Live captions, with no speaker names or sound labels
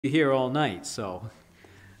Here all night, so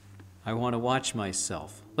I want to watch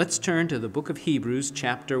myself. Let's turn to the book of Hebrews,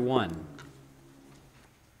 chapter 1.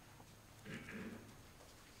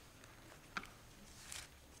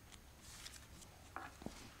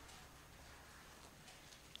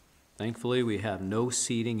 Thankfully, we have no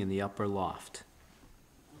seating in the upper loft.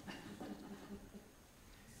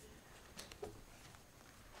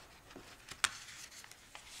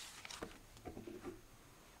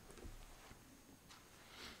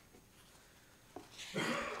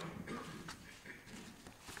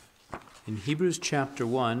 In Hebrews chapter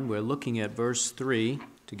 1, we're looking at verse 3.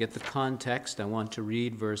 To get the context, I want to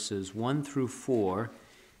read verses 1 through 4.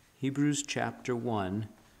 Hebrews chapter 1,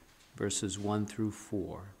 verses 1 through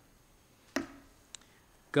 4.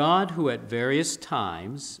 God, who at various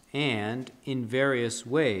times and in various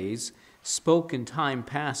ways spoke in time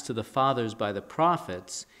past to the fathers by the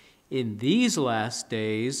prophets, in these last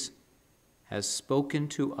days has spoken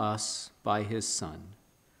to us by his Son,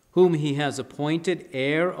 whom he has appointed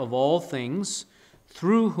heir of all things,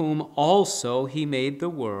 through whom also he made the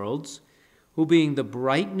worlds, who being the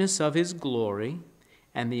brightness of his glory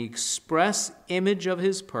and the express image of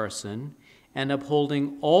his person, and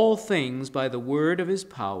upholding all things by the word of his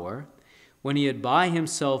power, when he had by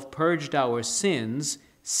himself purged our sins,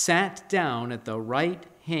 sat down at the right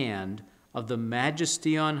hand of the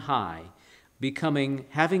majesty on high,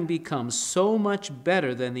 having become so much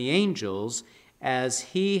better than the angels, as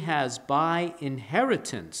he has by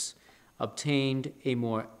inheritance obtained a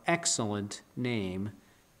more excellent name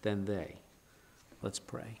than they. Let's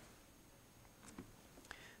pray.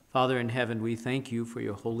 Father in heaven, we thank you for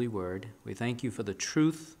your holy word. We thank you for the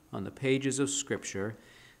truth on the pages of Scripture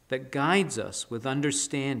that guides us with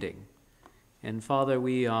understanding. And Father,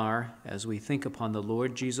 we are, as we think upon the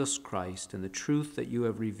Lord Jesus Christ and the truth that you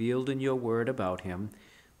have revealed in your word about him,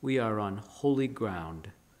 we are on holy ground.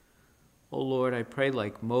 Oh Lord, I pray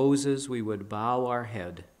like Moses we would bow our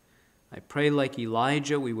head. I pray like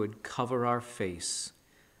Elijah we would cover our face.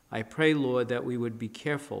 I pray, Lord, that we would be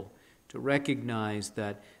careful to recognize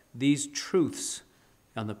that these truths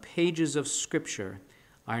on the pages of Scripture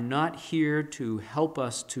are not here to help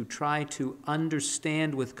us to try to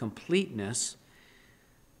understand with completeness,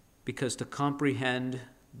 because to comprehend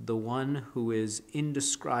the one who is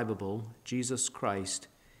indescribable, Jesus Christ,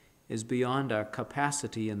 is beyond our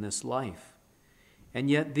capacity in this life. And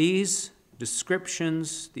yet these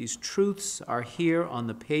descriptions, these truths are here on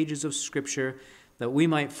the pages of Scripture that we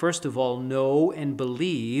might first of all know and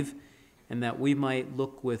believe, and that we might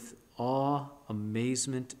look with awe,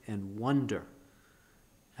 amazement, and wonder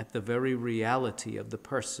at the very reality of the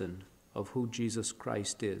person of who Jesus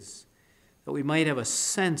Christ is. That we might have a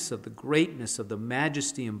sense of the greatness of the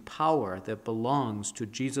majesty and power that belongs to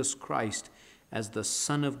Jesus Christ as the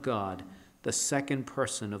Son of God, the second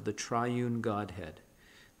person of the triune Godhead.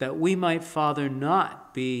 That we might, Father,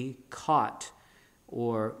 not be caught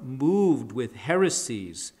or moved with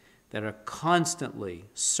heresies that are constantly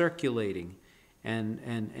circulating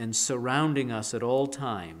and surrounding us at all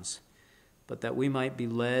times, but that we might be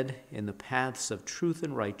led in the paths of truth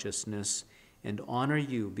and righteousness and honor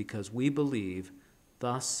you, because we believe,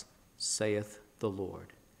 thus saith the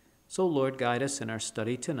Lord. So, Lord, guide us in our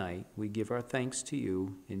study tonight. We give our thanks to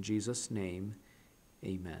you. In Jesus' name,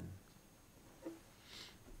 amen.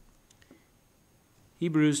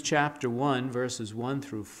 Hebrews chapter 1, verses 1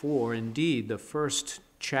 through 4, indeed the first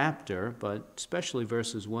chapter, but especially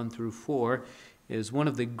verses 1 through 4, is one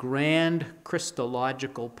of the grand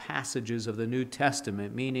Christological passages of the New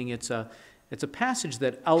Testament, meaning it's a passage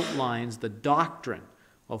that outlines the doctrine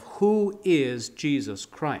of who is Jesus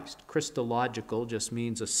Christ. Christological just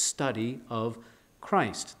means a study of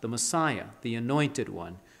Christ, the Messiah, the Anointed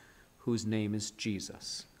One, whose name is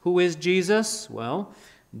Jesus. Who is Jesus? Well,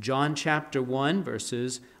 John chapter 1,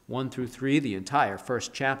 verses 1 through 3, the entire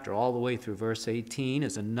first chapter, all the way through verse 18,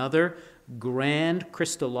 is another grand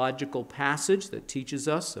Christological passage that teaches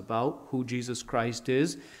us about who Jesus Christ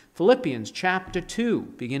is. Philippians chapter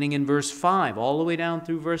 2, beginning in verse 5, all the way down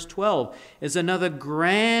through verse 12, is another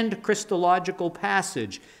grand Christological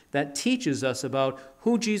passage that teaches us about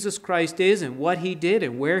who Jesus Christ is and what he did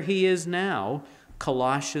and where he is now.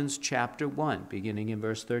 Colossians chapter 1, beginning in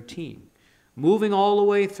verse 13. Moving all the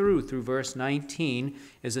way through verse 19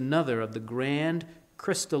 is another of the grand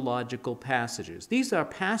Christological passages. These are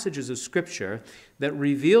passages of Scripture that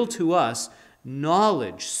reveal to us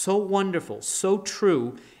knowledge so wonderful, so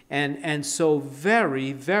true, and so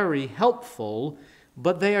very, very helpful,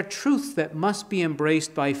 but they are truths that must be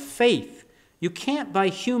embraced by faith. You can't, by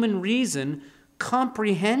human reason,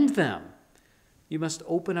 comprehend them. You must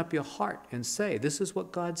open up your heart and say, this is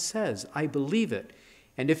what God says. I believe it.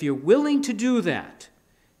 And if you're willing to do that,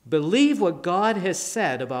 believe what God has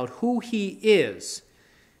said about who he is,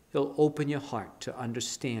 he'll open your heart to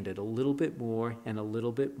understand it a little bit more and a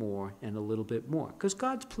little bit more and a little bit more. Because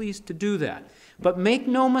God's pleased to do that. But make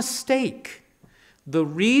no mistake, the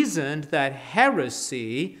reason that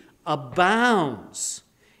heresy abounds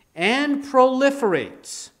and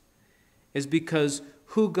proliferates is because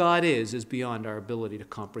who God is beyond our ability to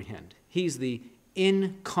comprehend. He's the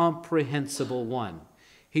incomprehensible one.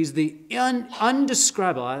 He's the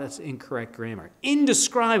undescribable. That's incorrect grammar.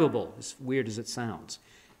 Indescribable, as weird as it sounds.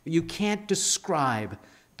 You can't describe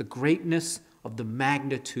the greatness of the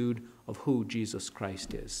magnitude of who Jesus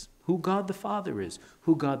Christ is, who God the Father is,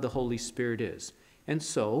 who God the Holy Spirit is. And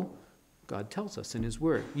so, God tells us in his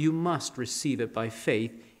word, you must receive it by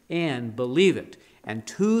faith and believe it. And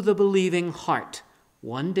to the believing heart,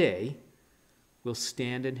 one day, we'll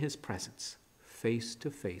stand in his presence, face to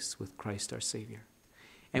face with Christ our Savior.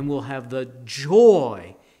 And we'll have the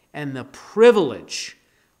joy and the privilege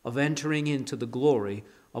of entering into the glory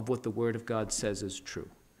of what the Word of God says is true.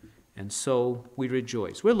 And so we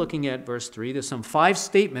rejoice. We're looking at verse 3. There's some 5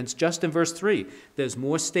 statements just in verse 3. There's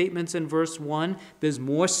more statements in verse 1. There's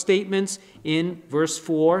more statements in verse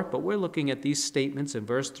 4. But we're looking at these statements in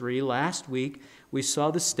verse 3. Last week, we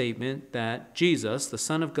saw the statement that Jesus, the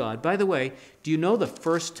Son of God. By the way, do you know the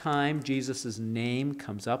first time Jesus' name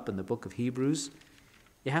comes up in the book of Hebrews?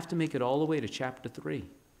 You have to make it all the way to chapter 3.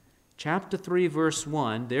 Chapter 3, verse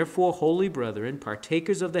 1, therefore, holy brethren,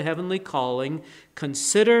 partakers of the heavenly calling,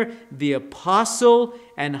 consider the apostle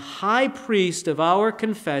and high priest of our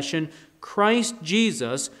confession, Christ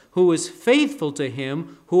Jesus, who is faithful to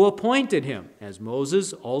him who appointed him, as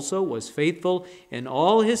Moses also was faithful in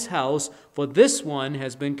all his house, for this one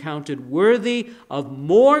has been counted worthy of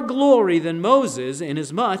more glory than Moses,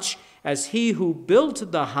 inasmuch as he who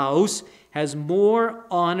built the house has more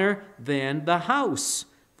honor than the house.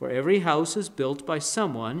 For every house is built by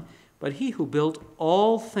someone, but he who built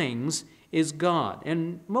all things is God.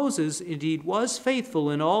 And Moses indeed was faithful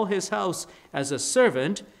in all his house as a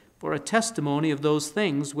servant for a testimony of those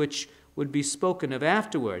things which would be spoken of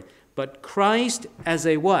afterward. But Christ as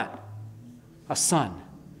a what? A son.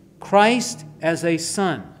 Christ as a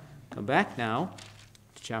son. Come back now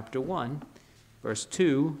to chapter 1, verse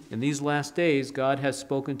 2. In these last days, God has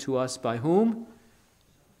spoken to us by whom?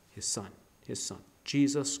 His Son. His Son.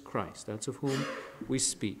 Jesus Christ. That's of whom we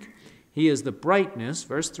speak. He is the brightness,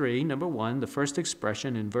 verse 3, number 1, the first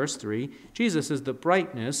expression in verse 3. Jesus is the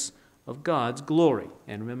brightness of God's glory.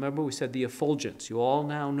 And remember we said the effulgence. You all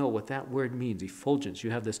now know what that word means, effulgence.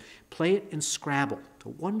 You have this, play it in Scrabble. It's a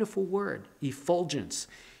wonderful word, effulgence.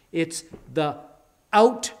 It's the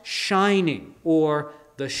outshining or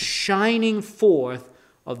the shining forth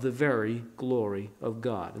of the very glory of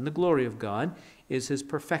God. And the glory of God is his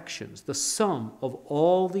perfections, the sum of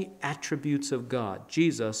all the attributes of God.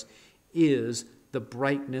 Jesus is the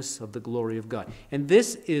brightness of the glory of God. And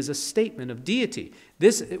this is a statement of deity.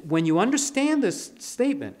 This, when you understand this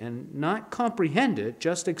statement and not comprehend it,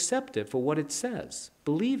 just accept it for what it says.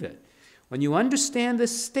 Believe it. When you understand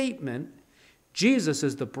this statement, Jesus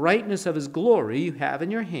is the brightness of his glory. You have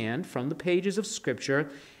in your hand from the pages of Scripture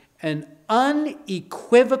an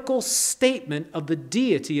unequivocal statement of the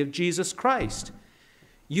deity of Jesus Christ.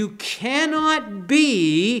 You cannot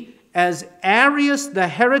be, as Arius the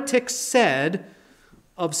heretic said,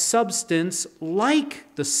 of substance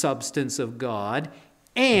like the substance of God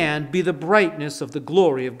and be the brightness of the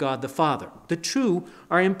glory of God the Father. The two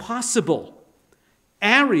are impossible.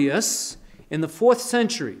 Arius, in the 4th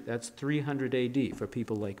century, that's 300 AD for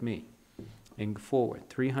people like me, and forward,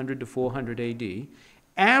 300 to 400 AD,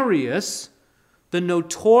 Arius, the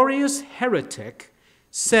notorious heretic,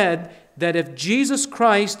 said that if Jesus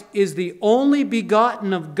Christ is the only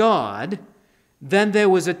begotten of God, then there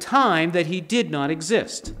was a time that he did not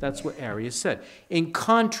exist. That's what Arius said. In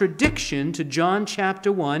contradiction to John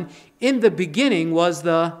chapter 1, in the beginning was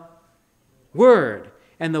the Word,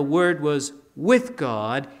 and the Word was with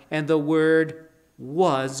God, and the Word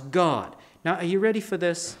was God. Now, are you ready for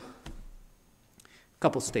this? A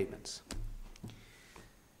couple statements.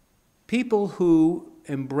 People who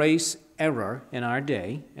embrace error in our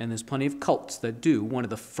day, and there's plenty of cults that do, one of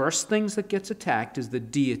the first things that gets attacked is the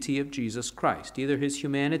deity of Jesus Christ, either his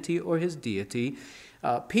humanity or his deity.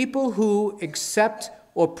 People who accept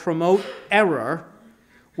or promote error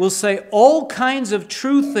will say all kinds of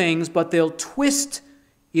true things, but they'll twist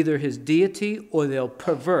either his deity or they'll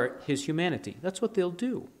pervert his humanity. That's what they'll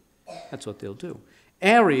do. That's what they'll do.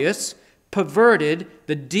 Arius perverted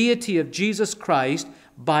the deity of Jesus Christ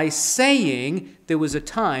by saying there was a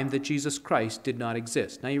time that Jesus Christ did not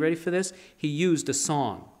exist. Now, you ready for this? He used a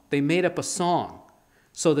song. They made up a song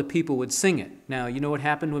so that people would sing it. Now, you know what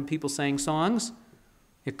happened when people sang songs?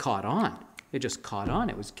 It caught on. It just caught on.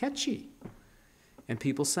 It was catchy. And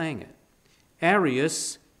people sang it.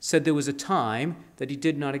 Arius said there was a time that he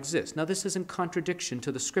did not exist. Now, this is in contradiction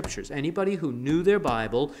to the Scriptures. Anybody who knew their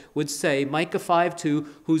Bible would say, Micah 5:2,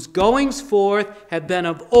 whose goings forth have been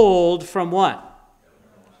of old from what?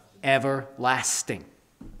 Everlasting.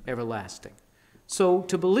 Everlasting. So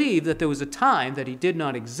to believe that there was a time that he did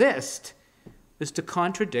not exist is to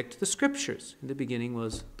contradict the Scriptures. In the beginning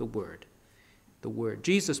was the Word. The Word.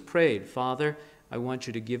 Jesus prayed, Father, I want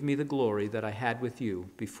you to give me the glory that I had with you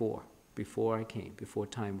before I came, before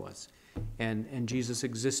time was. And Jesus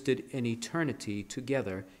existed in eternity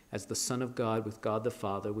together as the Son of God with God the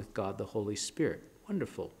Father, with God the Holy Spirit.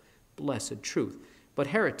 Wonderful, blessed truth. But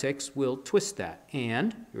heretics will twist that.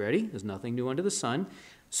 And, you ready? There's nothing new under the sun.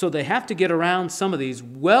 So they have to get around some of these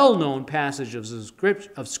well-known passages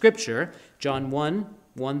of Scripture. John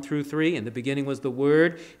 1 through 3, in the beginning was the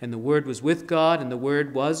Word, and the Word was with God, and the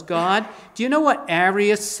Word was God. Do you know what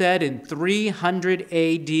Arius said in 300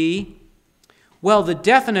 A.D.? Well, the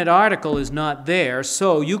definite article is not there,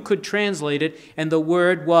 so you could translate it, and the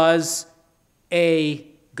Word was a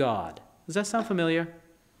God. Does that sound familiar?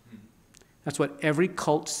 That's what every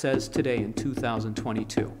cult says today in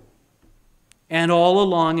 2022. And all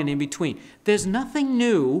along and in between. There's nothing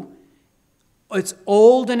new. It's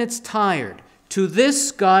old and it's tired. To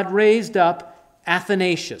this God raised up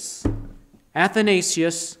Athanasius.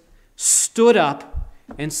 Athanasius stood up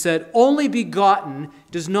and said, only begotten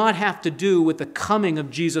does not have to do with the coming of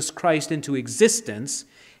Jesus Christ into existence.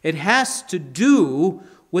 It has to do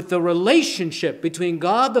with the relationship between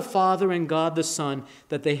God the Father and God the Son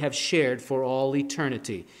that they have shared for all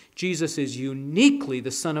eternity. Jesus is uniquely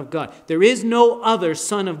the Son of God. There is no other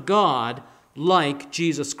Son of God like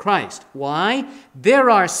Jesus Christ. Why? There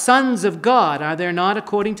are sons of God, are there not,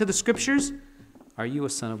 according to the Scriptures? Are you a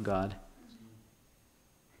son of God?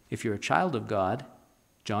 If you're a child of God,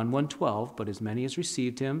 John 1:12, but as many as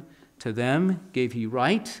received him, to them gave he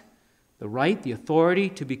the authority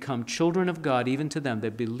to become children of God, even to them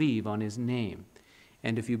that believe on his name.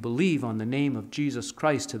 And if you believe on the name of Jesus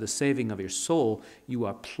Christ to the saving of your soul, you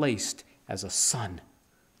are placed as a son.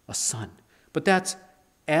 A son. But that's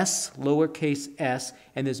S, lowercase s,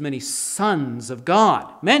 and there's many sons of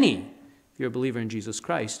God. Many. If you're a believer in Jesus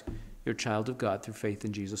Christ, you're a child of God through faith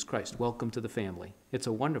in Jesus Christ. Welcome to the family. It's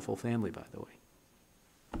a wonderful family, by the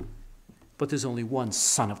way. But there's only one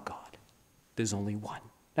Son of God. There's only one.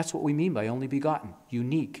 That's what we mean by only begotten,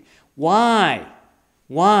 unique. Why?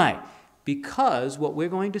 Why? Because what we're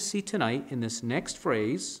going to see tonight in this next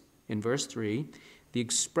phrase, in verse 3, the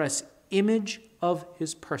express image of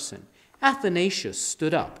his person. Athanasius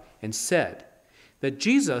stood up and said that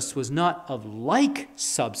Jesus was not of like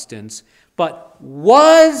substance, but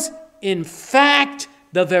was in fact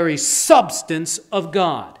the very substance of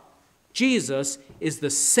God. Jesus is the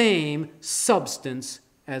same substance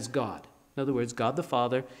as God. In other words, God the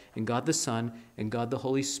Father and God the Son and God the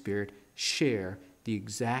Holy Spirit share the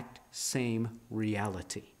exact same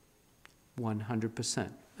reality.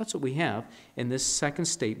 100%. That's what we have in this second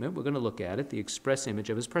statement. We're going to look at it, the express image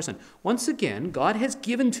of his person. Once again, God has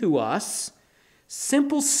given to us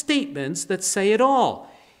simple statements that say it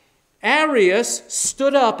all. Arius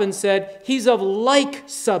stood up and said, he's of like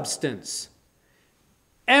substance.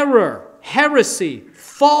 Error, heresy,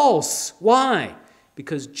 false. Why?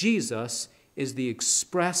 Because Jesus is the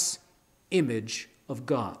express image of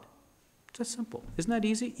God. It's that simple. Isn't that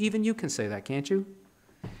easy? Even you can say that, can't you?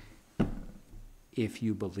 If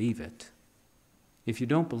you believe it. If you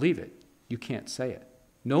don't believe it, you can't say it.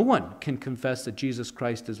 No one can confess that Jesus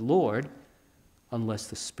Christ is Lord unless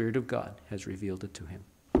the Spirit of God has revealed it to him.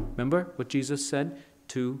 Remember what Jesus said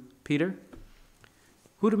to Peter?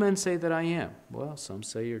 Who do men say that I am? Well, some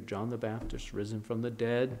say you're John the Baptist, risen from the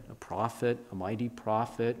dead, a prophet, a mighty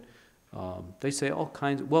prophet. They say all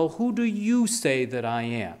kinds. Well, who do you say that I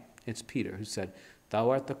am? It's Peter who said,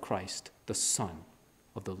 thou art the Christ, the Son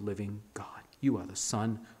of the living God. You are the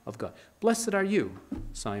Son of God. Blessed are you,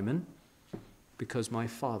 Simon, because my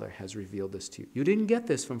Father has revealed this to you. You didn't get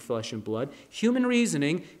this from flesh and blood. Human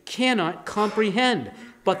reasoning cannot comprehend.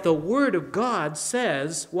 But the Word of God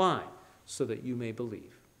says, why? So that you may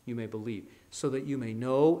believe. You may believe. So that you may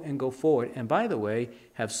know and go forward. And by the way,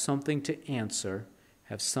 have something to answer.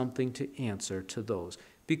 Have something to answer to those.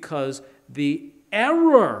 Because the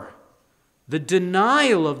error, the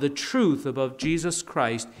denial of the truth about Jesus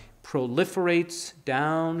Christ proliferates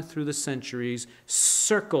down through the centuries,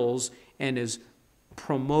 circles, and is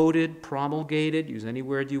promoted, promulgated, use any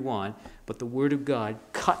word you want, but the Word of God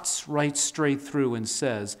cuts right straight through and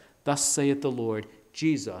says, "Thus saith the Lord,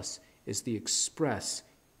 Jesus is the express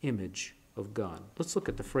image of God." Let's look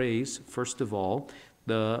at the phrase, first of all,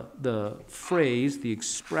 the phrase, the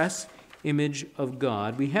express image of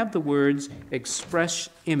God. We have the words express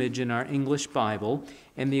image in our English Bible,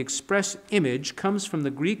 and the express image comes from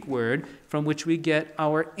the Greek word from which we get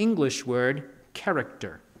our English word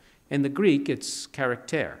character. In the Greek, it's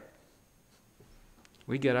character.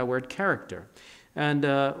 We get our word character. And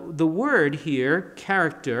the word here,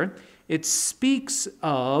 character, it speaks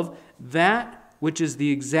of that which is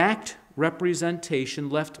the exact representation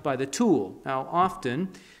left by the tool. Now, often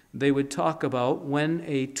they would talk about when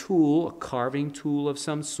a tool, a carving tool of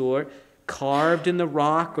some sort, carved in the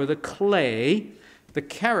rock or the clay, the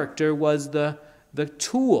character was the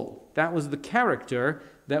tool. That was the character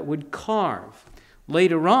that would carve.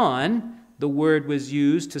 Later on, the word was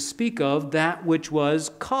used to speak of that which was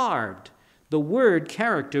carved. The word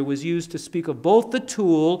character was used to speak of both the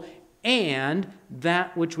tool and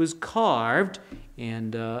that which was carved,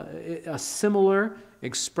 and a similar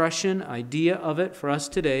expression, idea of it for us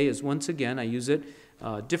today is, once again, I use it,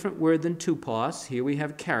 a different word than tupos. Here we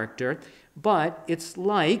have character, but it's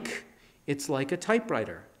like a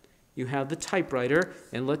typewriter. You have the typewriter,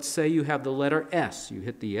 and let's say you have the letter S. You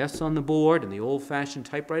hit the S on the board, and the old-fashioned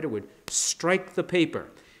typewriter would strike the paper.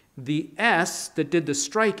 The S that did the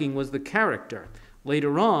striking was the character.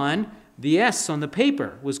 Later on, the S on the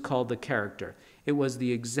paper was called the character. It was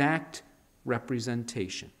the exact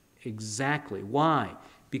representation. Exactly. Why?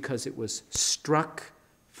 Because it was struck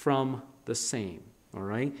from the same. All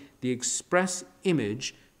right? The express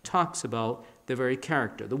image talks about the very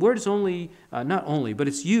character. The word is not only, but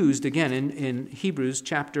it's used again in Hebrews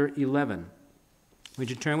chapter 11. Would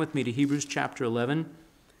you turn with me to Hebrews chapter 11?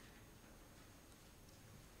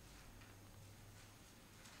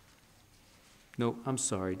 No, I'm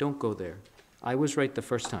sorry. Don't go there. I was right the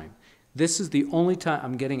first time. This is the only time,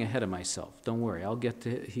 I'm getting ahead of myself. Don't worry, I'll get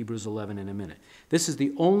to Hebrews 11 in a minute. This is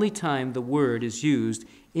the only time the word is used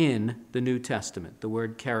in the New Testament, the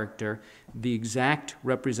word character, the exact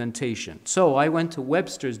representation. So I went to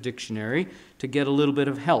Webster's dictionary to get a little bit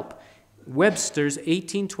of help. Webster's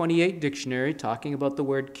 1828 dictionary, talking about the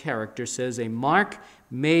word character, says a mark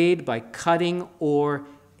made by cutting or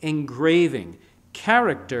engraving.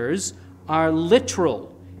 Characters are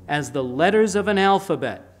literal as the letters of an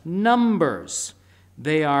alphabet. Numbers,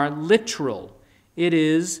 they are literal. It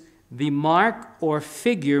is the mark or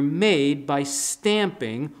figure made by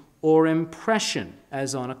stamping or impression,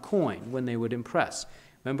 as on a coin when they would impress.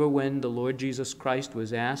 Remember when the Lord Jesus Christ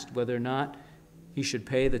was asked whether or not he should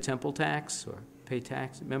pay the temple tax or pay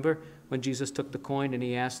tax? Remember when Jesus took the coin and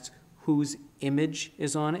he asked whose image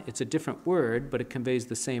is on it? It's a different word, but it conveys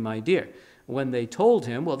the same idea. When they told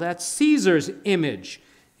him, well, that's Caesar's image,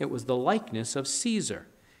 it was the likeness of Caesar.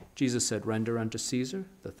 Jesus said, render unto Caesar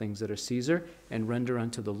the things that are Caesar, and render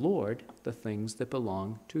unto the Lord the things that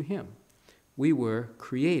belong to him. We were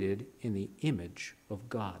created in the image of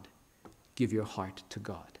God. Give your heart to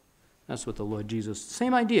God. That's what the Lord Jesus,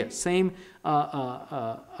 same idea, same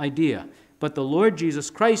idea. But the Lord Jesus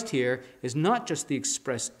Christ here is not just the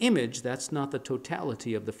express image. That's not the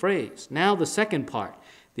totality of the phrase. Now the second part,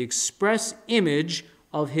 the express image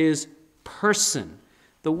of his person.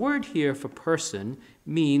 The word here for person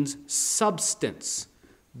means substance,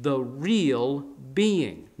 the real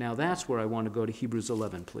being. Now that's where I want to go to Hebrews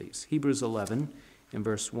 11, please. Hebrews 11 in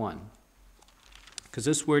verse 1. Because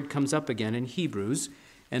this word comes up again in Hebrews,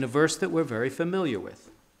 in a verse that we're very familiar with.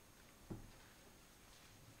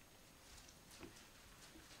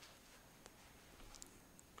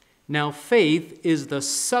 Now faith is the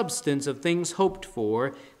substance of things hoped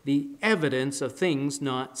for, the evidence of things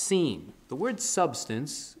not seen. The word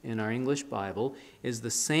substance in our English Bible is the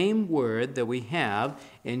same word that we have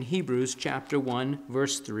in Hebrews chapter 1,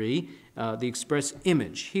 verse 3, the express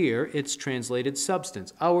image. Here it's translated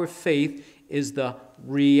substance. Our faith is the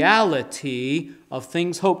reality of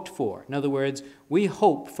things hoped for. In other words, we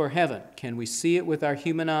hope for heaven. Can we see it with our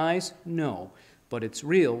human eyes? No, but it's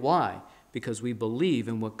real. Why? Because we believe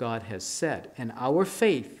in what God has said. And our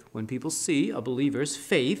faith, when people see a believer's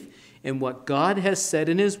faith in what God has said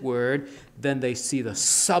in his word, then they see the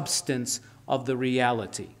substance of the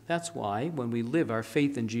reality. That's why when we live our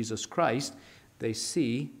faith in Jesus Christ, they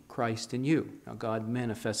see Christ in you. Now God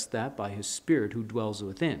manifests that by his Spirit who dwells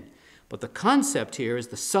within. But the concept here is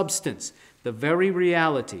the substance, the very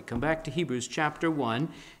reality. Come back to Hebrews chapter 1.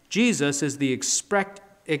 Jesus is the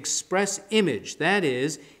express image. That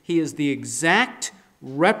is, he is the exact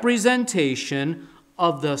representation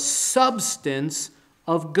of the substance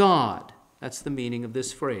of God. That's the meaning of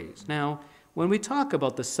this phrase. Now, when we talk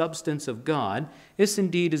about the substance of God, this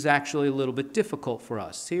indeed is actually a little bit difficult for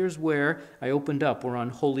us. Here's where I opened up. We're on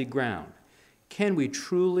holy ground. Can we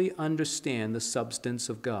truly understand the substance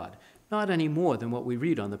of God? Not any more than what we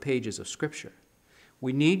read on the pages of Scripture.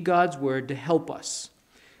 We need God's word to help us.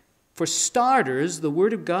 For starters, the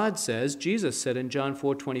word of God says, Jesus said in John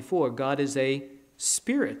 4:24, God is a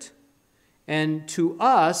spirit. And to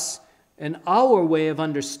us, in our way of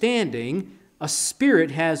understanding, a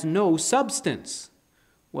spirit has no substance.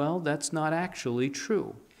 Well, that's not actually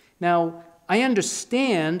true. Now, I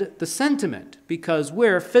understand the sentiment because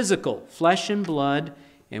we're physical, flesh and blood,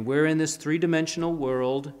 and we're in this three-dimensional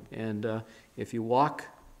world. And if you walk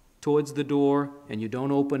towards the door and you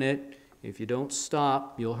don't open it, if you don't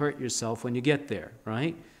stop, you'll hurt yourself when you get there,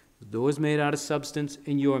 right? The door's made out of substance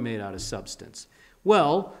and you're made out of substance.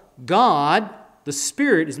 Well, God, the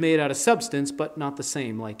Spirit, is made out of substance, but not the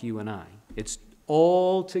same like you and I. It's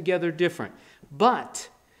altogether different. But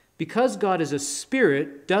because God is a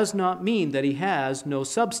spirit does not mean that he has no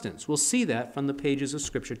substance. We'll see that from the pages of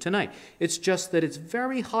Scripture tonight. It's just that it's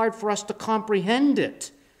very hard for us to comprehend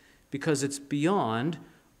it because it's beyond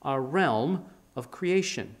our realm of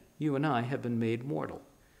creation. You and I have been made mortal.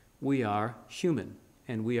 We are human,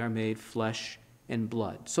 and we are made flesh and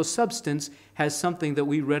blood. So substance has something that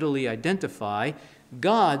we readily identify.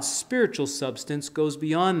 God's spiritual substance goes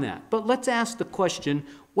beyond that. But let's ask the question,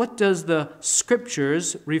 what does the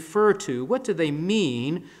Scriptures refer to? What do they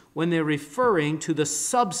mean when they're referring to the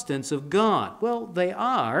substance of God? Well, they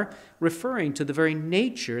are referring to the very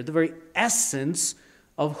nature, the very essence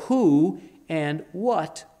of who and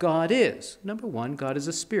what God is. Number one, God is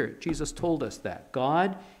a spirit. Jesus told us that.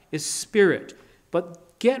 God is spirit.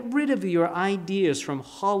 But get rid of your ideas from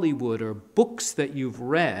Hollywood or books that you've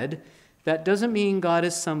read. That doesn't mean God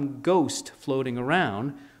is some ghost floating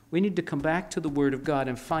around. We need to come back to the Word of God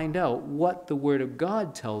and find out what the Word of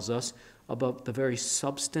God tells us about the very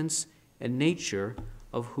substance and nature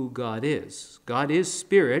of who God is. God is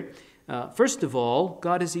spirit. First of all,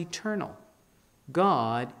 God is eternal.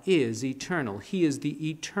 God is eternal. He is the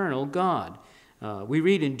eternal God. We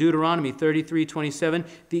read in Deuteronomy 33:27,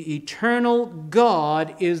 the eternal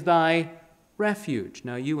God is thy refuge.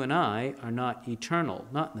 Now, you and I are not eternal,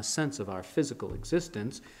 not in the sense of our physical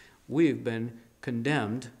existence. We've been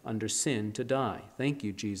condemned under sin to die. Thank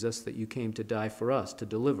you, Jesus, that you came to die for us, to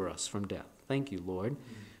deliver us from death. Thank you, Lord.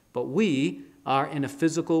 But we are in a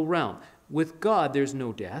physical realm. With God, there's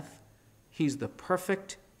no death. He's the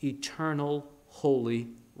perfect, eternal, holy,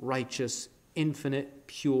 righteous, infinite,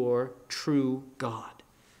 pure, true God.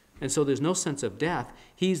 And so there's no sense of death.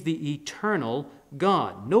 He's the eternal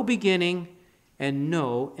God. No beginning and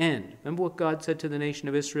no end. Remember what God said to the nation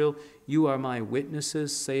of Israel? You are my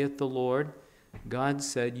witnesses, saith the Lord. God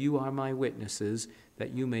said, you are my witnesses,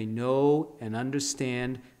 that you may know and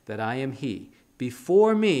understand that I am He.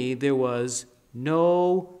 Before me there was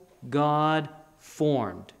no God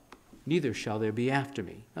formed, neither shall there be after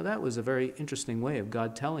me. Now that was a very interesting way of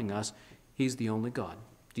God telling us He's the only God,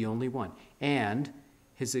 the only one, and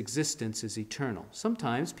His existence is eternal.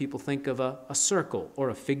 Sometimes people think of a circle or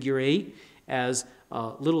a figure eight as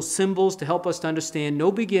little symbols to help us to understand no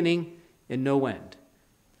beginning and no end.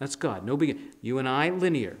 That's God, no beginning. You and I,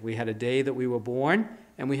 linear. We had a day that we were born,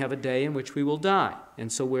 and we have a day in which we will die.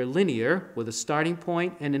 And so we're linear with a starting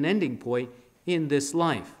point and an ending point in this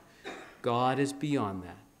life. God is beyond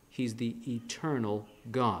that. He's the eternal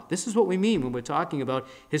God. This is what we mean when we're talking about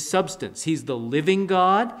His substance. He's the living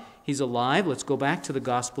God. He's alive. Let's go back to the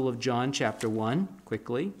Gospel of John, chapter 1,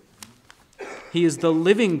 quickly. He is the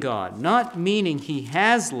living God, not meaning He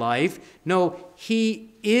has life. No,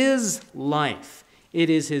 He is life. It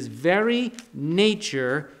is His very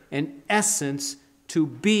nature and essence to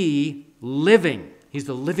be living. He's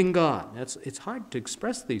the living God. It's hard to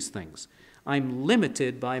express these things. I'm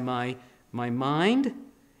limited by my mind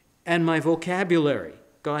and my vocabulary.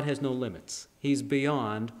 God has no limits. He's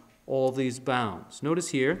beyond all these bounds. Notice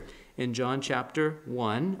here in John chapter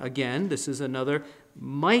 1, again, this is another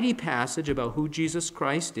mighty passage about who Jesus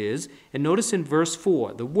Christ is. And notice in verse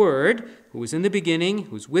 4, the Word, who was in the beginning,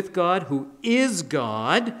 who's with God, who is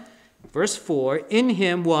God. Verse 4, in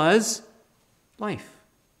Him was life.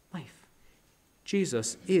 Life.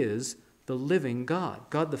 Jesus is the living God.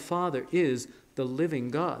 God the Father is the living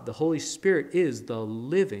God. The Holy Spirit is the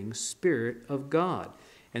living Spirit of God.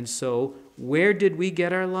 And so, where did we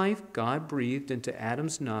get our life? God breathed into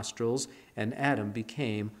Adam's nostrils, and Adam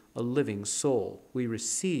became a living soul. We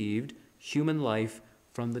received human life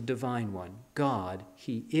from the Divine One. God,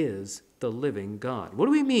 He is the living God. What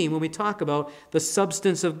do we mean when we talk about the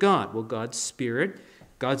substance of God? Well, God's Spirit,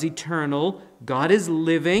 God's eternal. God is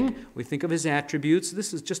living. We think of his attributes.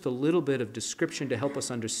 This is just a little bit of description to help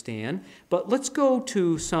us understand. But let's go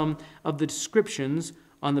to some of the descriptions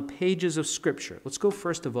on the pages of Scripture. Let's go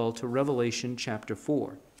first of all to Revelation chapter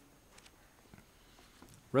 4.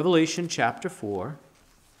 Revelation chapter 4.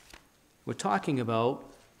 We're talking about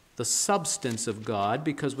the substance of God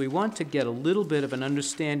because we want to get a little bit of an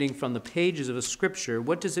understanding from the pages of a Scripture.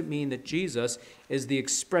 What does it mean that Jesus is the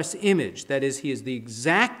express image? That is, he is the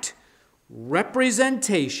exact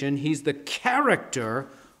representation, he's the character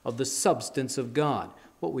of the substance of God.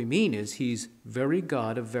 What we mean is he's very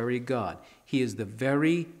God of very God. He is the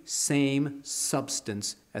very same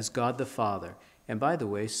substance as God the Father. And by the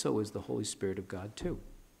way, so is the Holy Spirit of God too.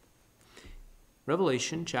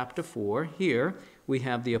 Revelation chapter 4, here we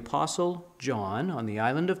have the Apostle John on the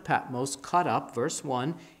island of Patmos caught up, verse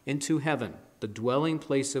 1, into heaven, the dwelling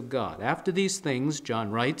place of God. After these things, John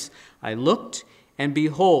writes, I looked, and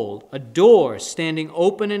behold, a door standing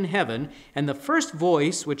open in heaven, and the first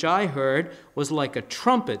voice which I heard was like a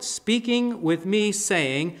trumpet speaking with me,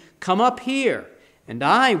 saying, Come up here, and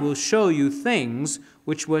I will show you things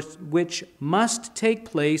which must take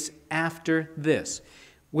place after this.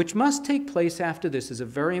 Which must take place after this is a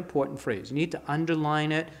very important phrase. You need to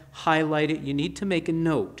underline it, highlight it. You need to make a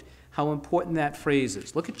note how important that phrase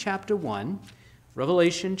is. Look at chapter 1,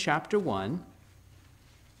 Revelation chapter 1,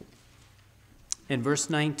 and verse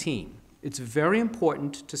 19. It's very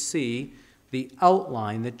important to see the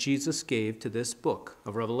outline that Jesus gave to this book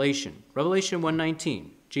of Revelation. Revelation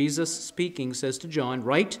 1:19, Jesus speaking says to John,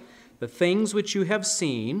 Write the things which you have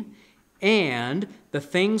seen, and the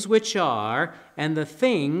things which are, and the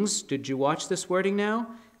things, did you watch this wording now?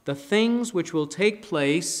 The things which will take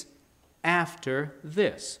place after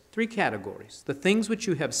this. 3 categories. The things which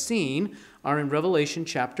you have seen are in Revelation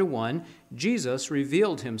chapter 1. Jesus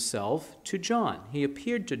revealed himself to John. He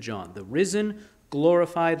appeared to John, the risen,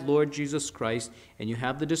 glorified Lord Jesus Christ, and you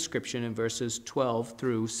have the description in verses 12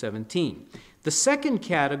 through 17. The second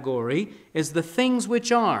category is the things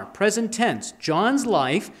which are, present tense, John's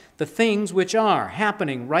life, the things which are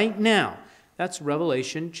happening right now. That's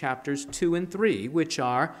Revelation chapters 2 and 3, which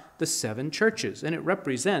are the 7 churches, and it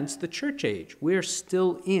represents the church age. We're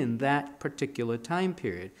still in that particular time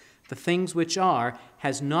period. The things which are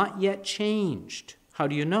has not yet changed. How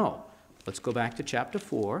do you know? Let's go back to chapter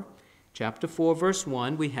 4. Chapter 4, verse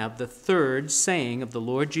 1, we have the third saying of the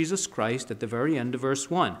Lord Jesus Christ at the very end of verse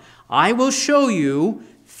 1. I will show you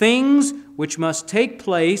things which must take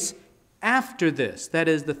place after this. That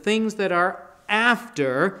is, the things that are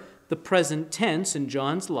after the present tense in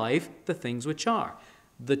John's life, the things which are.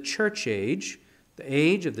 The church age, the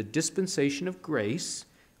age of the dispensation of grace,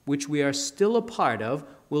 which we are still a part of,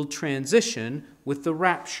 will transition with the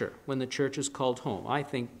rapture when the church is called home. I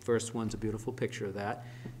think verse 1 is a beautiful picture of that.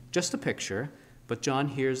 Just a picture, but John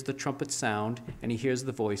hears the trumpet sound, and he hears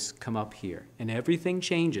the voice come up here, and everything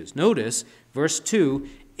changes. Notice, verse 2,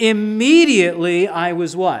 immediately I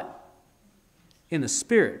was what? In the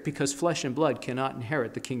Spirit, because flesh and blood cannot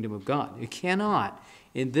inherit the kingdom of God. It cannot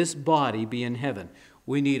in this body be in heaven.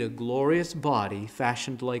 We need a glorious body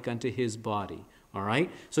fashioned like unto his body. All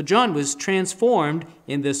right? So John was transformed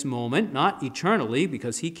in this moment, not eternally,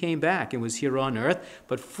 because he came back and was here on earth,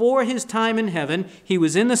 but for his time in heaven, he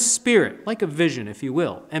was in the Spirit, like a vision, if you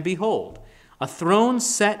will. And behold, a throne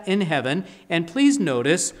set in heaven, and please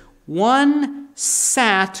notice, one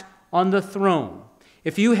sat on the throne.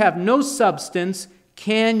 If you have no substance,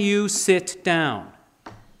 can you sit down?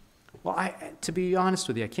 Well, to be honest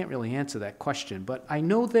with you, I can't really answer that question, but I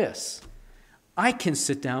know this. I can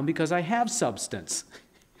sit down because I have substance.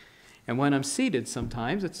 And when I'm seated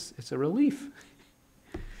sometimes, it's a relief.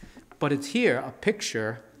 But it's here a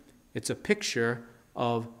picture, it's a picture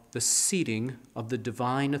of the seating of the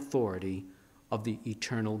divine authority of the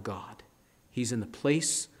eternal God. He's in the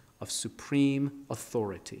place of supreme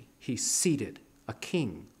authority. He's seated, a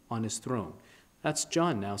king on his throne. That's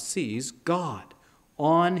John now sees God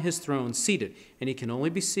on his throne seated. And he can only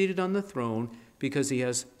be seated on the throne because he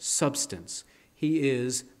has substance. He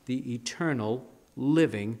is the eternal,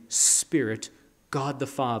 living Spirit, God the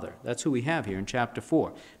Father. That's who we have here in chapter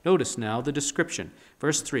 4. Notice now the description.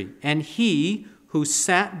 Verse 3, and he who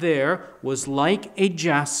sat there was like a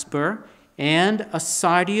jasper and a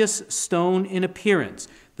sardius stone in appearance.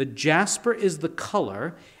 The jasper is the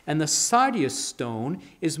color, and the sardius stone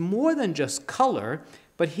is more than just color,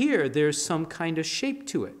 but here there's some kind of shape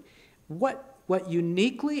to it. What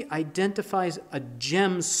uniquely identifies a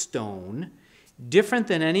gemstone, different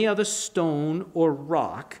than any other stone or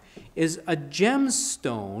rock, is a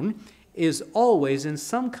gemstone is always in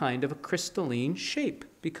some kind of a crystalline shape.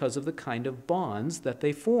 because of the kind of bonds that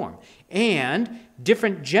they form. And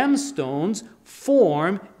different gemstones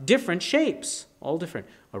form different shapes, all different.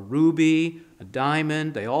 A ruby, a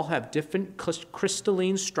diamond, they all have different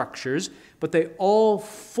crystalline structures, but they all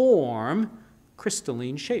form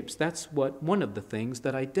crystalline shapes. That's one of the things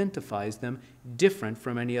that identifies them different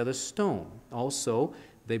from any other stone. Also,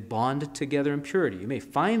 they bond together in purity. You may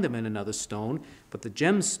find them in another stone, but the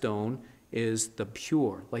gemstone is the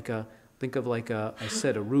pure. Think of I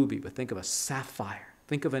said a ruby, but think of a sapphire.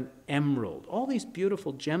 Think of an emerald. All these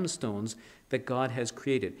beautiful gemstones that God has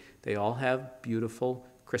created. They all have beautiful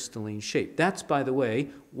crystalline shape. That's, by the way,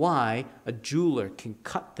 why a jeweler can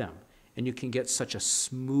cut them, and you can get such a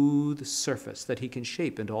smooth surface that he can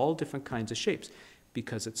shape into all different kinds of shapes,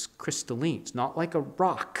 because it's crystalline. It's not like a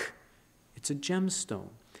rock. It's a gemstone.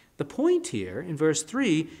 The point here in verse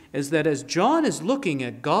 3 is that as John is looking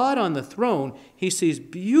at God on the throne, he sees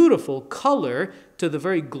beautiful color to the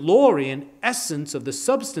very glory and essence of the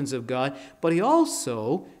substance of God, but he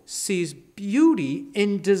also sees beauty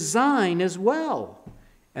in design as well.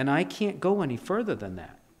 And I can't go any further than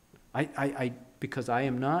that. Because I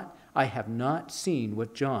have not seen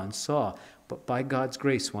what John saw, but by God's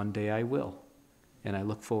grace one day I will. And I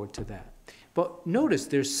look forward to that. But notice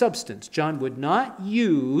there's substance. John would not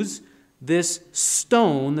use this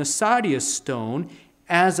stone, the sardius stone,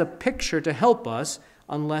 as a picture to help us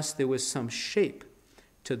unless there was some shape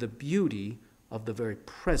to the beauty of the very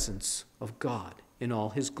presence of God in all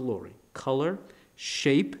his glory. Color,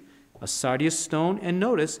 shape, a sardius stone, and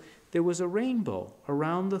notice there was a rainbow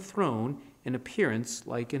around the throne in appearance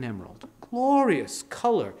like an emerald. Glorious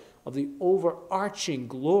color of the overarching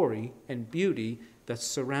glory and beauty that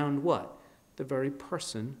surround what? The very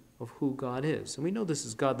person of who God is. And we know this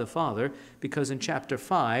is God the Father because in chapter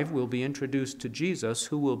 5 we'll be introduced to Jesus,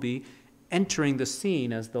 who will be entering the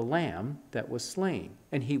scene as the lamb that was slain.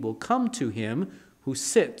 And he will come to him who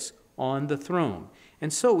sits on the throne.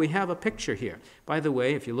 And so we have a picture here. By the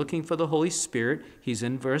way, if you're looking for the Holy Spirit, he's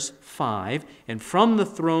in verse 5. And from the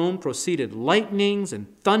throne proceeded lightnings and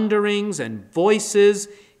thunderings and voices.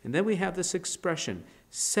 And then we have this expression,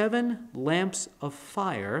 7 lamps of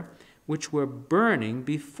fire, which were burning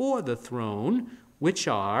before the throne, which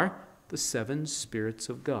are the 7 spirits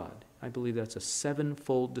of God. I believe that's a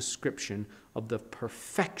 7-fold description of the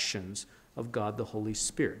perfections of God the Holy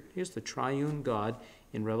Spirit. Here's the triune God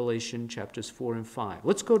in Revelation chapters 4 and 5.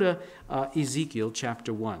 Let's go to Ezekiel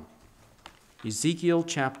chapter 1. Ezekiel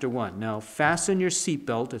chapter 1. Now fasten your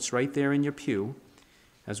seatbelt. It's right there in your pew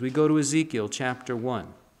as we go to Ezekiel chapter 1.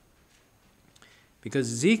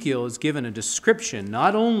 Because Ezekiel is given a description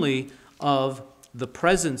not only of the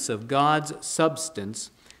presence of God's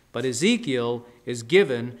substance, but Ezekiel is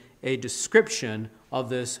given a description of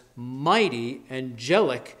this mighty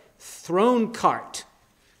angelic throne cart.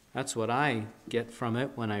 That's what I get from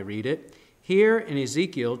it when I read it. Here in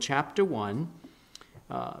Ezekiel chapter 1,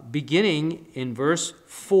 beginning in verse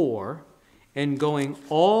 4 and going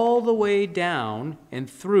all the way down and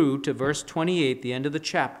through to verse 28, the end of the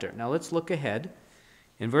chapter. Now let's look ahead.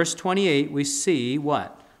 In verse 28, we see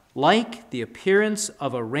what? Like the appearance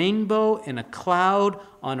of a rainbow in a cloud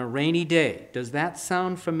on a rainy day. Does that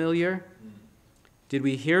sound familiar? Did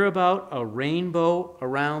we hear about a rainbow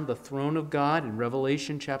around the throne of God in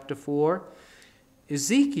Revelation chapter 4?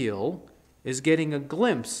 Ezekiel is getting a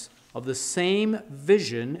glimpse of the same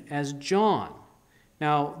vision as John.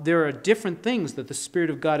 Now, there are different things that the Spirit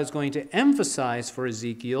of God is going to emphasize for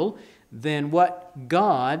Ezekiel than what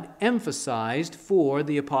God emphasized for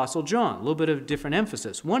the Apostle John. A little bit of different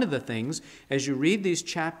emphasis. One of the things, as you read these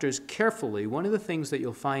chapters carefully, one of the things that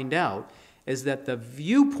you'll find out is that the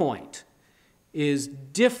viewpoint is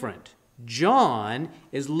different. John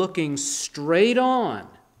is looking straight on,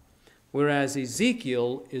 whereas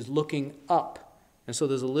Ezekiel is looking up. And so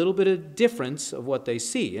there's a little bit of difference of what they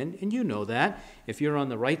see. And you know that. If you're on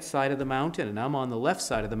the right side of the mountain and I'm on the left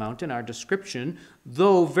side of the mountain, our description,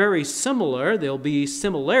 though very similar, there'll be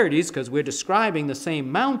similarities because we're describing the same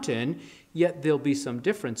mountain, yet there'll be some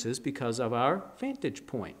differences because of our vantage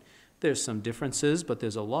point. There's some differences, but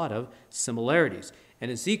there's a lot of similarities. And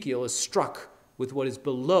Ezekiel is struck with what is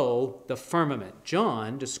below the firmament.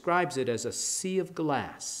 John describes it as a sea of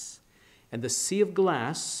glass. And the sea of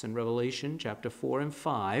glass in Revelation chapter 4 and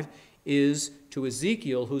 5 is to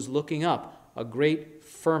Ezekiel, who's looking up, a great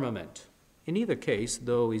firmament. In either case,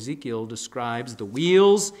 though Ezekiel describes the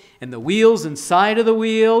wheels and the wheels inside of the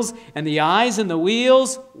wheels and the eyes in the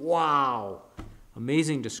wheels, wow,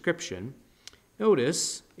 amazing description.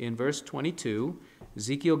 Notice in verse 22,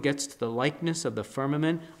 Ezekiel gets to the likeness of the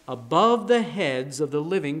firmament above the heads of the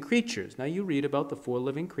living creatures. Now you read about the 4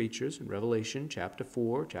 living creatures in Revelation chapter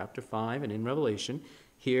 4, chapter 5, and in Revelation.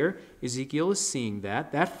 Here, Ezekiel is seeing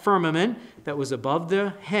that. That firmament that was above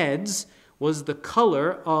their heads was the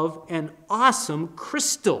color of an awesome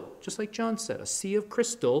crystal, just like John said, a sea of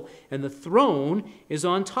crystal, and the throne is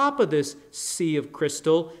on top of this sea of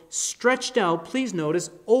crystal, stretched out, please notice,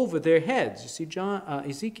 over their heads. You see,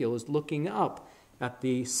 Ezekiel is looking up at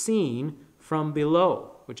the scene from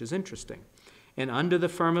below, which is interesting. And under the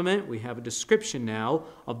firmament, we have a description now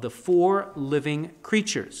of the 4 living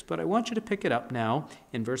creatures. But I want you to pick it up now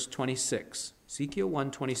in verse 26. Ezekiel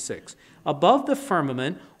 1:26. Above the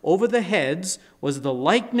firmament, over the heads, was the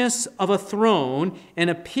likeness of a throne, an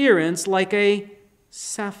appearance like a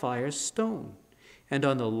sapphire stone. And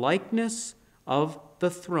on the likeness of the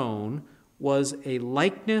throne was a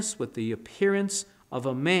likeness with the appearance of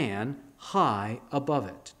a man high above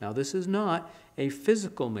it. Now, this is not a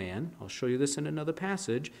physical man. I'll show you this in another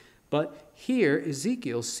passage. But here,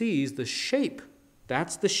 Ezekiel sees the shape.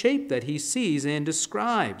 That's the shape that he sees and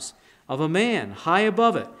describes of a man high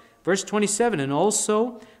above it. Verse 27, and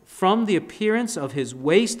also from the appearance of his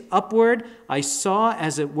waist upward, I saw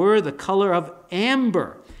as it were the color of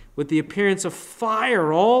amber, with the appearance of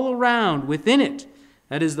fire all around within it.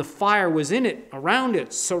 That is, the fire was in it, around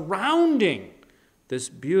it, surrounding this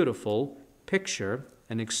beautiful picture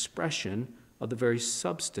and expression of the very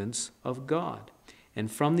substance of God. And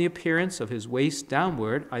from the appearance of his waist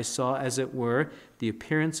downward, I saw, as it were, the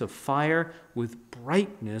appearance of fire with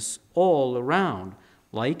brightness all around,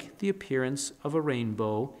 like the appearance of a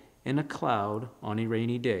rainbow in a cloud on a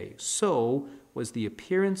rainy day. So was the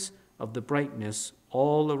appearance of the brightness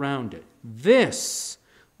all around it. This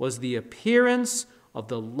was the appearance of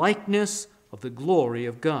the likeness of the glory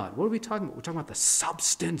of God. What are we talking about? We're talking about the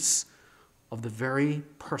substance of the very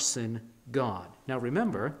person God. Now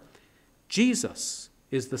remember, Jesus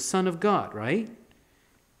is the Son of God, right?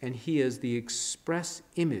 And he is the express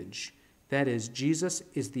image. That is, Jesus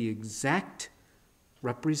is the exact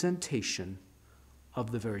representation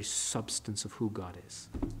of the very substance of who God is.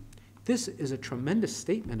 This is a tremendous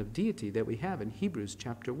statement of deity that we have in Hebrews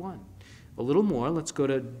chapter 1. A little more, let's go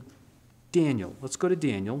to Daniel. Let's go to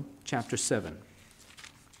Daniel chapter 7.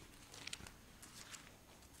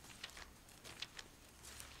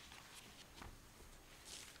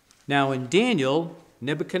 Now in Daniel,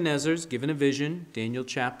 Nebuchadnezzar's given a vision, Daniel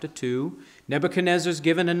chapter 2. Nebuchadnezzar's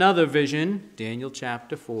given another vision, Daniel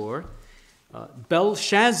chapter 4.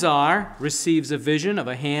 Belshazzar receives a vision of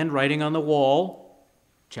a hand writing on the wall,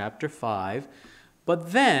 chapter 5.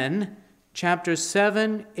 But then, chapters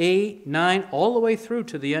 7, 8, 9, all the way through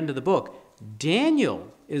to the end of the book,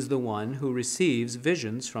 Daniel is the one who receives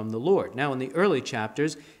visions from the Lord. Now, in the early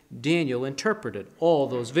chapters, Daniel interpreted all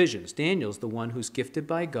those visions. Daniel's the one who's gifted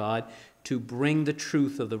by God to bring the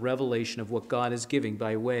truth of the revelation of what God is giving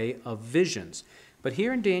by way of visions. But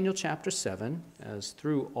here in Daniel chapter 7, as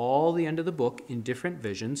through all the end of the book in different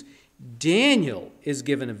visions, Daniel is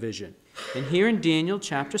given a vision. And here in Daniel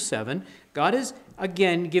chapter 7, God is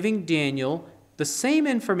again giving Daniel the same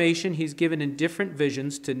information he's given in different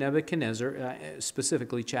visions to Nebuchadnezzar,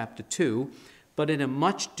 specifically chapter 2, but in a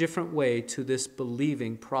much different way to this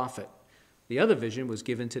believing prophet. The other vision was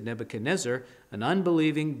given to Nebuchadnezzar, an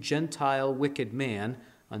unbelieving, Gentile, wicked man,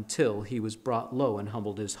 until he was brought low and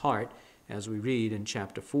humbled his heart, as we read in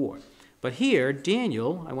chapter 4. But here,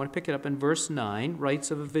 Daniel, I want to pick it up in verse 9, writes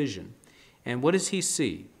of a vision. And what does he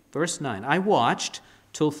see? Verse 9, I watched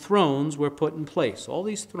till thrones were put in place. All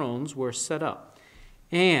these thrones were set up.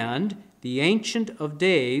 And the Ancient of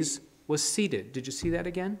Days was seated. Did you see that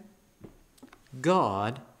again?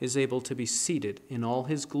 God is able to be seated in all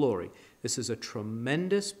his glory. This is a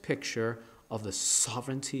tremendous picture of the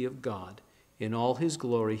sovereignty of God. In all his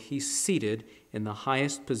glory, he's seated in the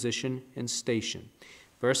highest position and station.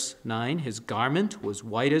 Verse 9, his garment was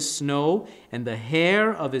white as snow, and the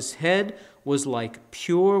hair of his head was like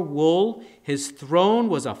pure wool. His throne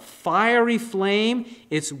was a fiery flame,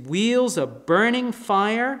 its wheels a burning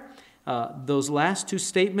fire. Those last two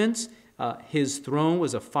statements, his throne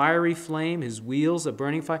was a fiery flame, his wheels a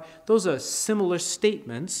burning fire. Those are similar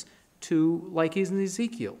statements to like he's in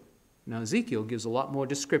Ezekiel. Now Ezekiel gives a lot more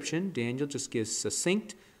description. Daniel just gives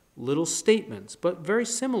succinct little statements, but very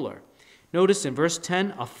similar. Notice in verse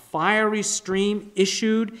 10, a fiery stream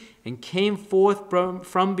issued and came forth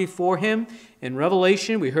from before him. In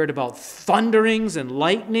Revelation, we heard about thunderings and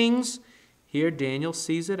lightnings. Here, Daniel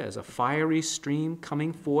sees it as a fiery stream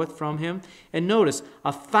coming forth from him. And notice,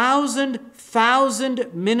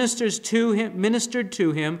 1,000,000 ministered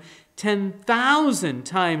to him, 10,000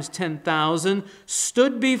 times 10,000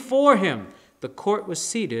 stood before him. The court was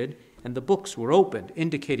seated and the books were opened,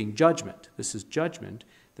 indicating judgment. This is judgment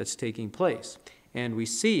that's taking place. And we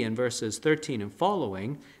see in verses 13 and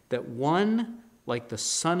following that one like the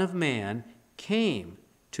Son of Man came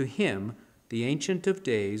to him, the Ancient of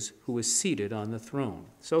Days, who was seated on the throne.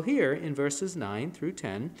 So here in verses 9 through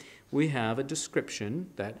 10, we have a description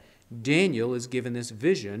that Daniel is given this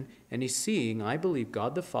vision, and he's seeing, I believe,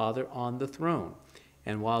 God the Father on the throne.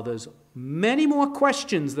 And while there's many more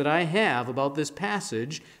questions that I have about this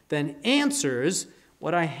passage than answers,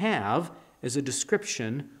 what I have is a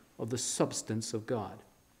description of the substance of God.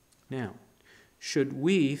 Now, should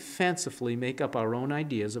we fancifully make up our own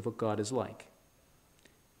ideas of what God is like?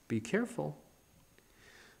 Be careful.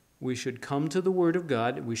 We should come to the Word of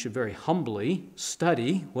God. We should very humbly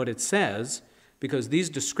study what it says, because these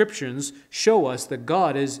descriptions show us that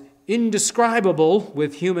God is indescribable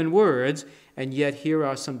with human words, and yet here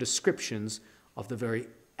are some descriptions of the very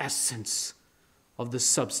essence of the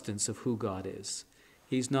substance of who God is.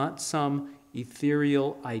 He's not some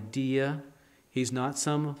ethereal idea. He's not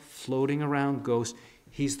some floating around ghost.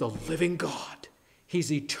 He's the living God.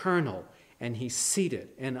 He's eternal, and he's seated.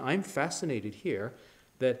 And I'm fascinated here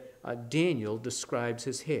that Daniel describes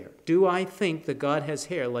his hair. Do I think that God has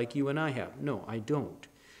hair like you and I have? No, I don't.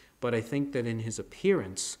 But I think that in his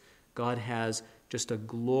appearance, God has just a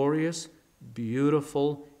glorious,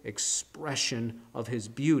 beautiful expression of his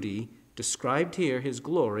beauty, described here, his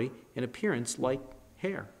glory, in appearance like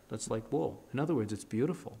hair that's like wool. In other words, it's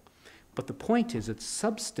beautiful. But the point is it's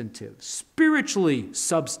substantive, spiritually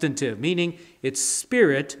substantive, meaning it's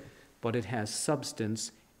spirit, but it has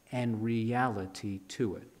substance and reality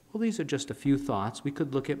to it. Well, these are just a few thoughts. We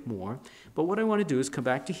could look at more. But what I want to do is come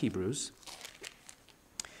back to Hebrews.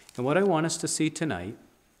 And what I want us to see tonight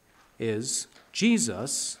is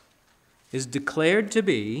Jesus is declared to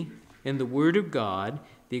be, in the Word of God,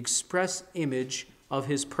 the express image of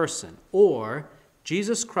his person. Or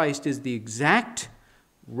Jesus Christ is the exact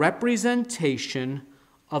representation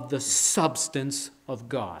of the substance of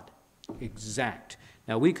God. Exact.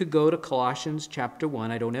 Now, we could go to Colossians chapter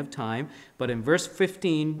 1. I don't have time. But in verse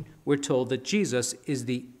 15, we're told that Jesus is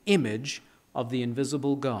the image of the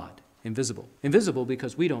invisible God. Invisible. Invisible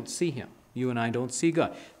because we don't see him. You and I don't see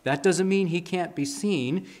God. That doesn't mean he can't be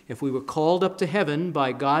seen. If we were called up to heaven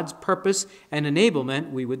by God's purpose and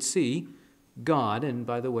enablement, we would see God. And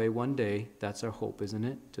by the way, one day, that's our hope, isn't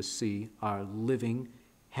it? To see our living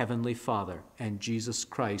Heavenly Father and Jesus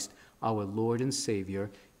Christ, our Lord and Savior,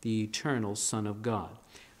 the eternal Son of God.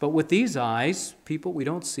 But with these eyes, people, we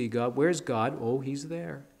don't see God. Where's God? Oh, he's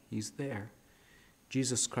there. He's there.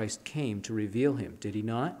 Jesus Christ came to reveal him, did he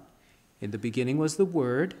not? In the beginning was the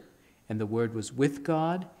Word, and the Word was with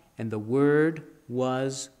God, and the Word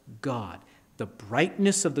was God. The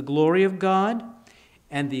brightness of the glory of God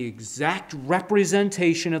and the exact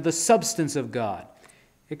representation of the substance of God,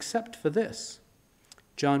 except for this.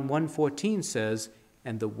 John 1:14 says,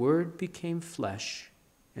 "And the Word became flesh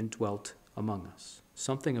and dwelt among us."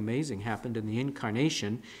 Something amazing happened in the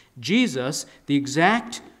incarnation. Jesus, the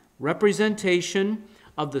exact representation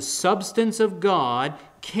of the substance of God,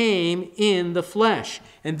 came in the flesh.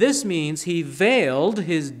 And this means he veiled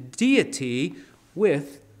his deity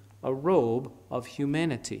with a robe of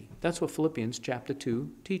humanity. That's what Philippians chapter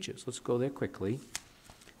 2 teaches. Let's go there quickly.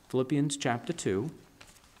 Philippians chapter 2.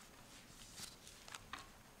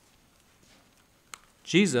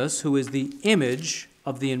 Jesus, who is the image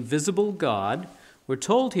of the invisible God, we're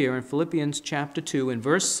told here in Philippians chapter 2 in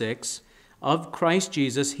verse 6 of Christ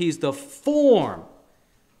Jesus, he's the form.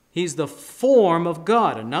 He's the form of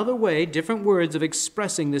God. Another way, different words of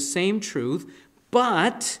expressing the same truth.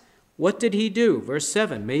 But what did he do? Verse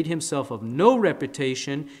 7, made himself of no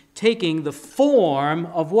reputation, taking the form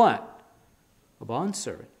of what? A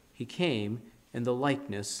bondservant. He came in the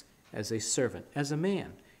likeness as a servant, as a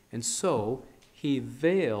man. And so he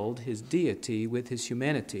veiled his deity with his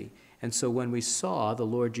humanity. And so when we saw the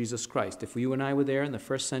Lord Jesus Christ, if you and I were there in the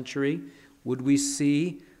first century, would we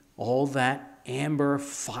see all that amber,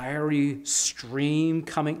 fiery stream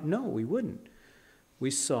coming? No, we wouldn't. We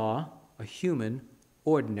saw a human,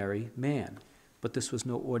 ordinary man. But this was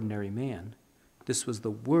no ordinary man. This was the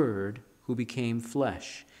Word who became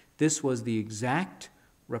flesh. This was the exact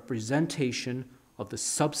representation of the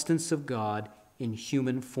substance of God in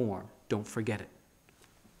human form. Don't forget it.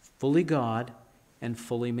 Fully God and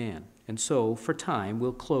fully man. And so, for time,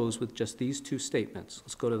 we'll close with just these two statements.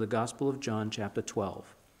 Let's go to the Gospel of John, chapter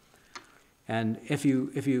 12. And if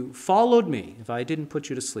you followed me, if I didn't put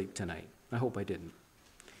you to sleep tonight, I hope I didn't.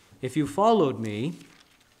 If you followed me,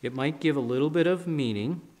 it might give a little bit of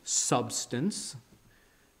meaning substance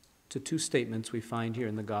to two statements we find here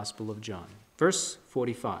in the Gospel of John. Verse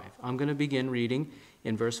 45. I'm going to begin reading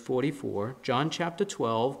in verse 44. John chapter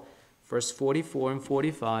 12, verse 44 and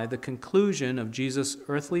 45, the conclusion of Jesus'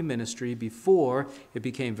 earthly ministry before it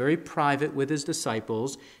became very private with his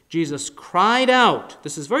disciples. Jesus cried out.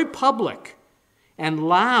 This is very public and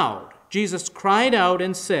loud. Jesus cried out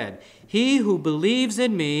and said, "He who believes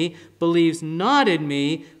in me believes not in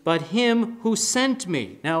me, but him who sent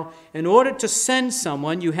me." Now, in order to send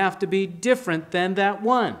someone, you have to be different than that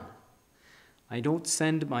one. I don't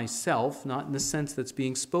send myself, not in the sense that's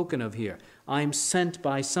being spoken of here. I'm sent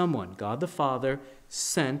by someone. God the Father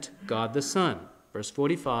sent God the Son. Verse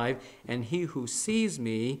 45, "And he who sees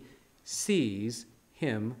me sees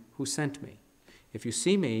him who sent me." If you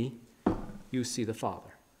see me, you see the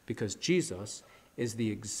Father, because Jesus is the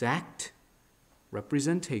exact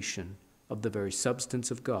representation of the very substance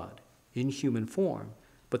of God in human form,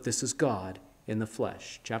 but this is God in the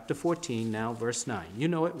flesh. Chapter 14, now verse 9. You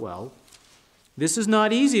know it well. This is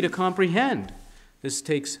not easy to comprehend. This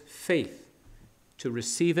takes faith to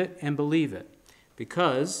receive it and believe it,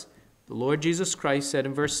 because the Lord Jesus Christ said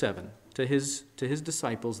in verse 7 to his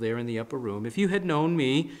disciples there in the upper room, "If you had known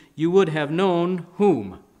me, you would have known"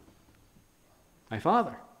 whom? "My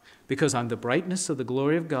Father, because I'm the brightness of the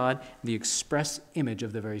glory of God, the express image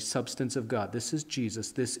of the very substance of God." This is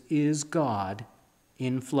Jesus. This is God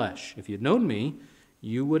in flesh. If you'd known me,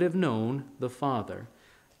 you would have known the Father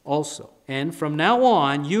also. "And from now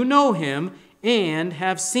on, you know him and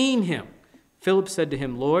have seen him." Philip said to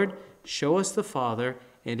him, "Lord, show us the Father,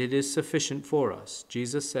 and it is sufficient for us."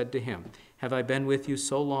 Jesus said to him, "Have I been with you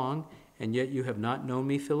so long, and yet you have not known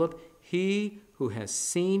me, Philip? He who has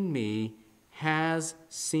seen me has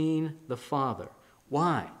seen the Father."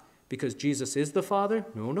 Why? Because Jesus is the Father?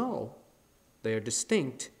 No. They are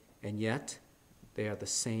distinct, and yet they are the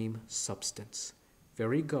same substance.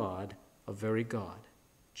 Very God of very God,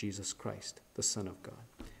 Jesus Christ, the Son of God.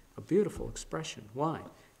 A beautiful expression. Why?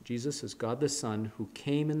 Jesus is God the Son who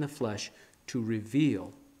came in the flesh to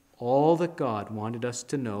reveal all that God wanted us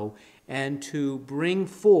to know and to bring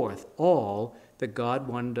forth all that God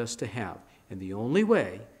wanted us to have. And the only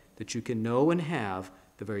way that you can know and have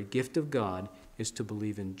the very gift of God is to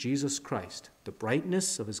believe in Jesus Christ, the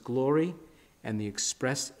brightness of his glory and the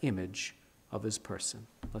express image of his person.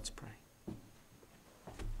 Let's pray.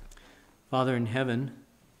 Father in heaven,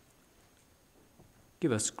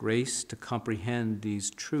 give us grace to comprehend these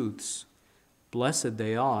truths. Blessed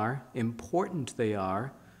they are, important they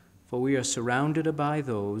are, for we are surrounded by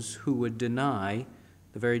those who would deny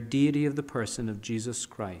the very deity of the person of Jesus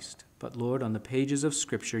Christ. But Lord, on the pages of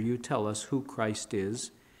Scripture, you tell us who Christ is,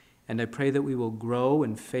 and I pray that we will grow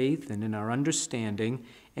in faith and in our understanding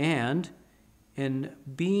and in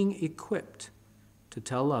being equipped to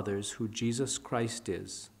tell others who Jesus Christ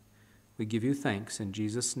is. We give you thanks in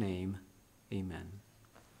Jesus' name. Amen.